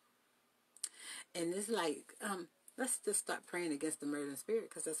 And it's like, let's just start praying against the murdering spirit,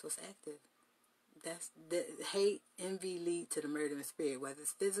 because that's what's active. That's the hate, envy lead to the murdering spirit, whether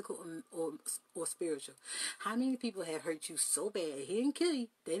it's physical or spiritual. How many people have hurt you so bad? He didn't kill you.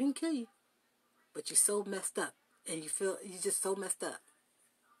 They didn't kill you. But you're so messed up. And you feel you're just so messed up.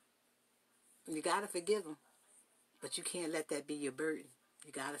 You got to forgive them. But you can't let that be your burden.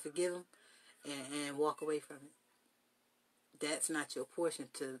 You got to forgive them and walk away from it. That's not your portion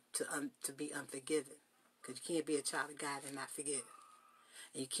to be unforgiven. Because you can't be a child of God and not forgive.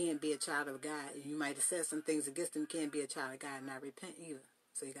 And you can't be a child of God. You might have said some things against them. You can't be a child of God and not repent either.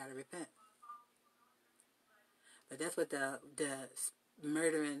 So you got to repent. But that's what the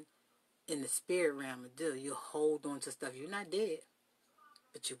murdering in the spirit realm will do. You hold on to stuff. You're not dead.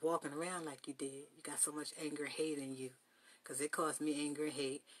 But you're walking around like you did. You got so much anger and hate in you. Because it caused me anger and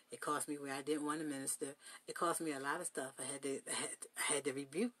hate. It caused me where I didn't want to minister. It caused me a lot of stuff. I had to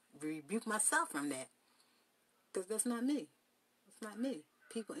rebuke myself from that. Because that's not me. It's not me.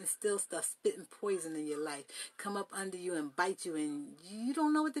 People instill stuff, spitting poison in your life, come up under you and bite you, and you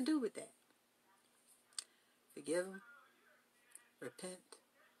don't know what to do with that. Forgive them, repent,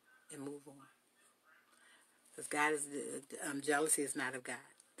 and move on. Because God is jealousy is not of God.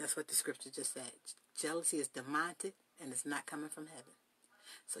 That's what the scripture just said. Jealousy is demonic, and it's not coming from heaven.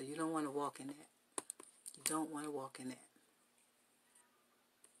 So you don't want to walk in that. You don't want to walk in that.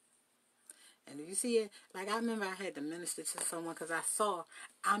 And if you see it, like I remember I had to minister to someone because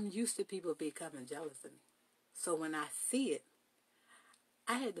I'm used to people becoming jealous of me. So when I see it,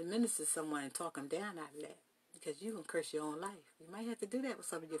 I had to minister to someone and talk them down out of that. Because you can curse your own life. You might have to do that with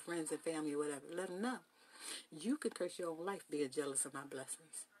some of your friends and family or whatever. Let them know. You can curse your own life being jealous of my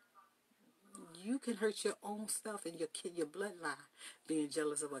blessings. You can hurt your own self and your bloodline being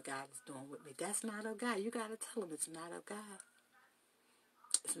jealous of what God is doing with me. That's not of God. You got to tell them it's not of God.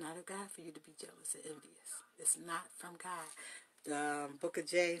 It's not of God for you to be jealous and envious. It's not from God. The book of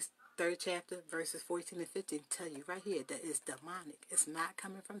James, 3rd chapter, verses 14 and 15 tell you right here that it's demonic. It's not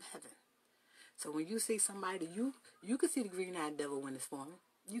coming from heaven. So when you see somebody, you can see the green-eyed devil when it's forming.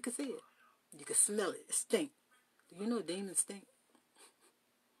 You can see it. You can smell it. It stinks. Do you know demons stink?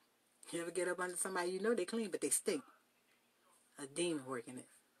 You ever get up under somebody, you know they clean, but they stink. A demon working it.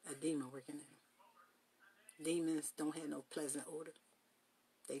 A demon working it. Demons don't have no pleasant odor.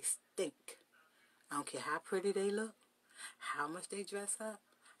 They stink. I don't care how pretty they look, how much they dress up,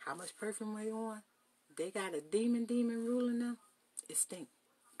 how much perfume they on. They got a demon ruling them. It stink.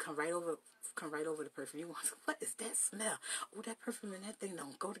 Come right over the perfume. You want, what is that smell? Oh, that perfume and that thing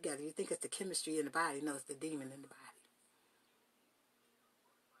don't go together. You think it's the chemistry in the body. No, it's the demon in the body.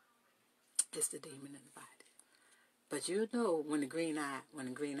 It's the demon in the body. But you know when the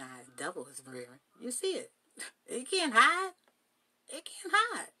green-eyed devil is rearing, you see it. It can't hide. It can't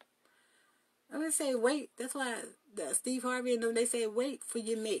hide. I'm going to say wait. That's why Steve Harvey and them, they say wait for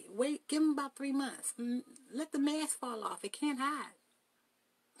your mate. Wait, give him about 3 months. Let the mask fall off. It can't hide.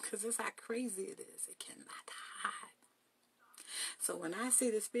 Because that's how crazy it is. It cannot hide. So when I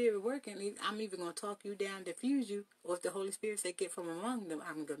see the Spirit working, I'm either going to talk you down, diffuse you, or if the Holy Spirit say get from among them,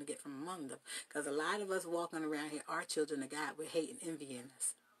 I'm going to get from among them. Because a lot of us walking around here are children of God with hate and envy in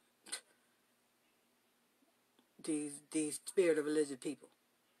us. These spirit of religion people.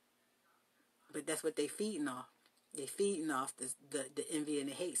 But that's what they feeding off. They feeding off the envy and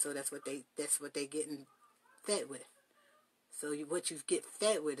the hate. So that's what they getting fed with. So what you get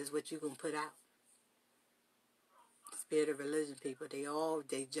fed with is what you're going to put out. spirit of religion people. They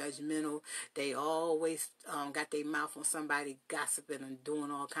judgmental. They always got their mouth on somebody gossiping and doing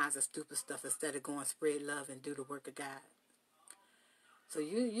all kinds of stupid stuff instead of going spread love and do the work of God. So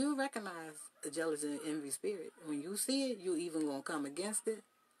you recognize the jealous and envy spirit. When you see it, you even gonna come against it,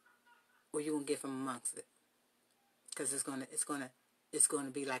 or you gonna get from amongst it, because it's gonna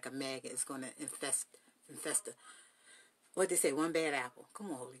be like a maggot. It's gonna infest what they say, one bad apple.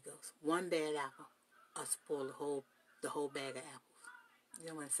 Come on, Holy Ghost. One bad apple will spoil the whole bag of apples. You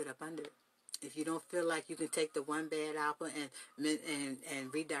don't want to sit up under it. If you don't feel like you can take the one bad apple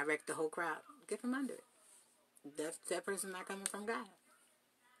and redirect the whole crowd, get from under it. That person not coming from God.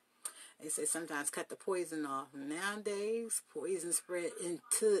 They say sometimes cut the poison off. Nowadays, poison spread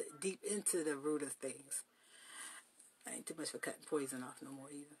deep into the root of things. I ain't too much for cutting poison off no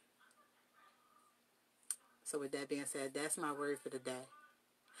more either. So with that being said, that's my word for the day.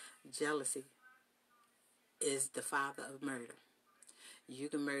 Jealousy is the father of murder. You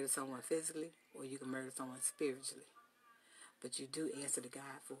can murder someone physically, or you can murder someone spiritually. But you do answer to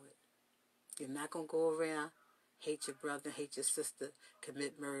God for it. You're not going to go around, hate your brother, hate your sister,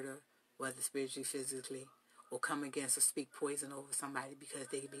 commit murder, whether spiritually, physically, or come against or speak poison over somebody because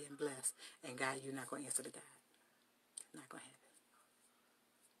they being blessed. And God, you're not going to answer to God. Not going to happen.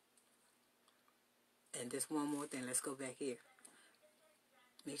 And just one more thing. Let's go back here.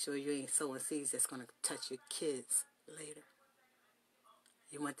 Make sure you ain't sowing seeds that's going to touch your kids later.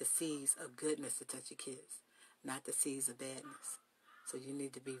 You want the seeds of goodness to touch your kids, not the seeds of badness. So you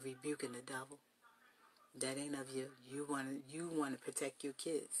need to be rebuking the devil. That ain't of you. You want to protect your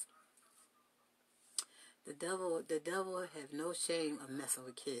kids. The devil have no shame of messing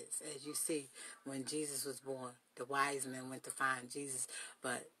with kids. As you see, when Jesus was born, the wise men went to find Jesus,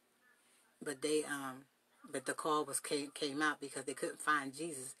 but the call came out because they couldn't find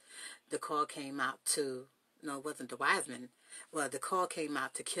Jesus. The call came out to, no, it wasn't the wise men. Well, the call came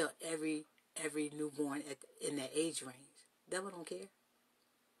out to kill every newborn in that age range. The devil don't care.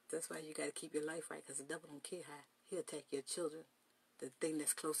 That's why you got to keep your life right, because the devil don't care how he'll attack your children. The thing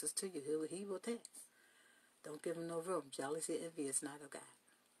that's closest to you, he will attack. Don't give him no room. Jealousy and envy is not of God.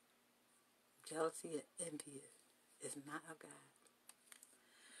 Jealousy and envy is not of God.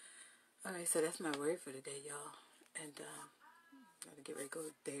 Alright, so that's my word for today, y'all. And gotta get ready to go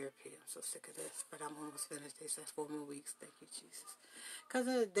to therapy. I'm so sick of this. But I'm almost finished. They said 4 more weeks. Thank you, Jesus.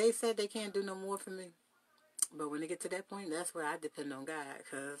 Because they said they can't do no more for me. But when they get to that point, that's where I depend on God.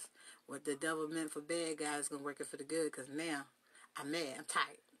 Because what the devil meant for bad, God's going to work it for the good. Because now I'm mad. I'm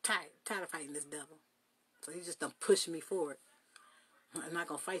tired of fighting this devil. So he just done push me forward. I'm not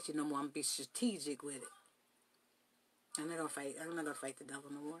going to fight you no more. I'm going to be strategic with it. I'm not gonna fight the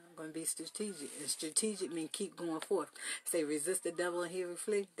devil no more. I'm gonna be strategic. And strategic means keep going forth. Say resist the devil and he will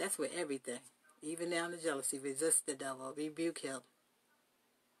flee. That's with everything. Even down to jealousy. Resist the devil. Rebuke him.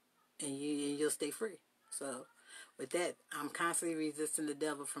 And you'll stay free. So with that, I'm constantly resisting the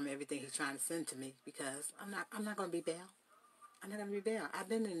devil from everything he's trying to send to me, because I'm not gonna be bound. I'm not gonna be bound. I've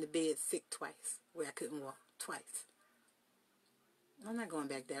been in the bed sick twice where I couldn't walk. Twice. I'm not going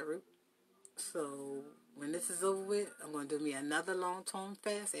back that route. So when this is over with, I'm going to do me another long-term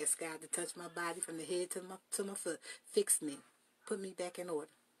fast. Ask God to touch my body from the head to my foot. Fix me. Put me back in order.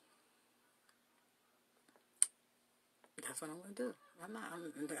 That's what I'm going to do.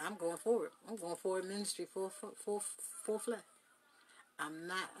 I'm going forward. I'm going forward ministry full flesh. I'm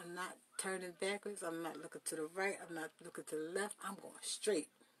not turning backwards. I'm not looking to the right. I'm not looking to the left. I'm going straight.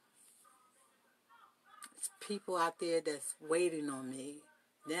 There's people out there that's waiting on me.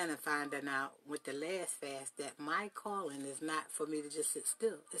 Then I'm finding out with the last fast that my calling is not for me to just sit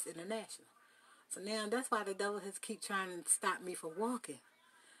still. It's international. So now that's why the devil has keep trying to stop me from walking.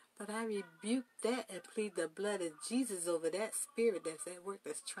 But I rebuke that and plead the blood of Jesus over that spirit that's at work,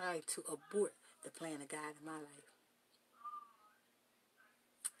 that's trying to abort the plan of God in my life.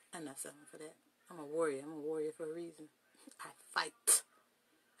 I'm not settling for that. I'm a warrior. I'm a warrior for a reason. I fight.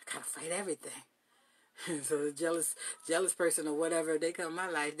 I gotta fight everything. So the jealous person or whatever, they come in my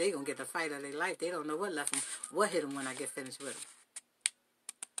life, they gonna get the fight of their life. They don't know what left them, what hit them when I get finished with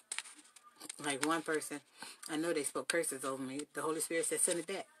them. Like one person, I know they spoke curses over me. The Holy Spirit said, send it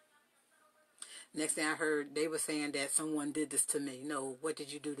back. Next thing I heard, they were saying that someone did this to me. No, what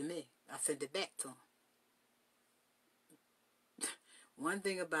did you do to me? I sent it back to them. One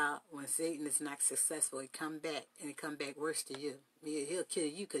thing about when Satan is not successful, it come back, and it come back worse to you. He'll kill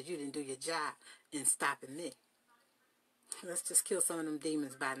you because you didn't do your job in stopping me. Let's just kill some of them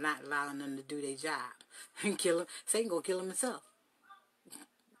demons by not allowing them to do their job. And kill them. Satan gonna kill them himself.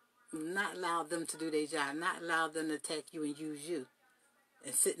 Not allow them to do their job. Not allow them to attack you and use you.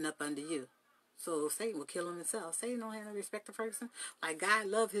 And sitting up under you. So Satan will kill him himself. Satan don't have no respect for person. Like God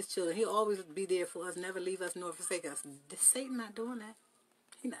love his children. He'll always be there for us, never leave us nor forsake us. Satan not doing that.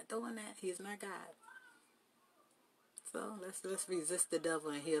 He's not doing that. He is not God. So let's resist the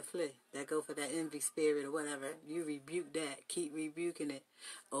devil and he'll flee. That go for that envy spirit or whatever. You rebuke that. Keep rebuking it.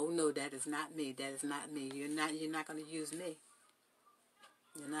 Oh no, that is not me. That is not me. You're not going to use me.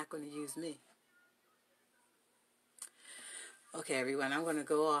 You're not going to use me. Okay, everyone, I'm going to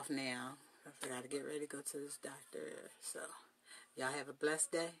go off now. I got to get ready to go to this doctor. So, y'all have a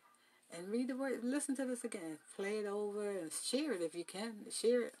blessed day. And read the word. Listen to this again. Play it over and share it if you can.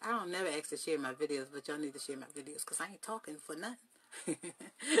 Share it. I don't never ask to share my videos, but y'all need to share my videos because I ain't talking for nothing.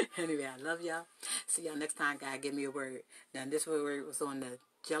 Anyway, I love y'all. See y'all next time. God, give me a word. Now, this word was on the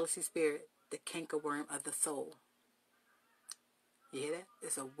jealousy spirit, the cankerworm of the soul. You hear that?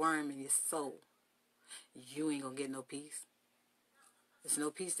 It's a worm in your soul. You ain't going to get no peace. There's no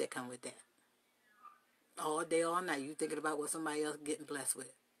peace that come with that. All day, all night, you thinking about what somebody else getting blessed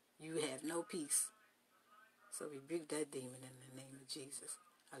with. You have no peace. So rebuke that demon in the name of Jesus.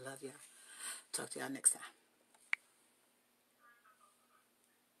 I love y'all. Talk to y'all next time.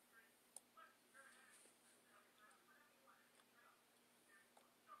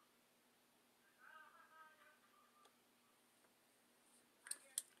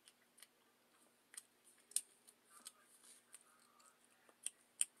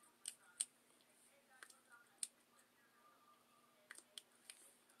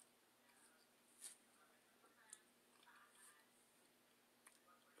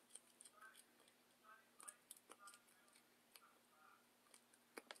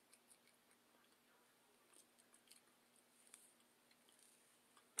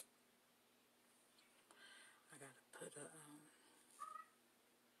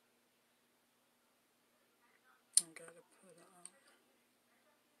 I gotta put a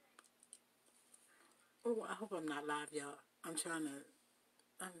oh, I hope I'm not live, y'all. I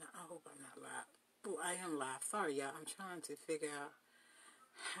hope I'm not live. Oh, I am live. Sorry, y'all. I'm trying to figure out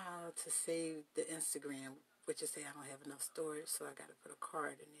how to save the Instagram, which is say I don't have enough storage, so I gotta put a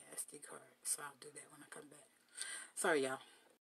card in the SD card. So I'll do that when I come back. Sorry, y'all.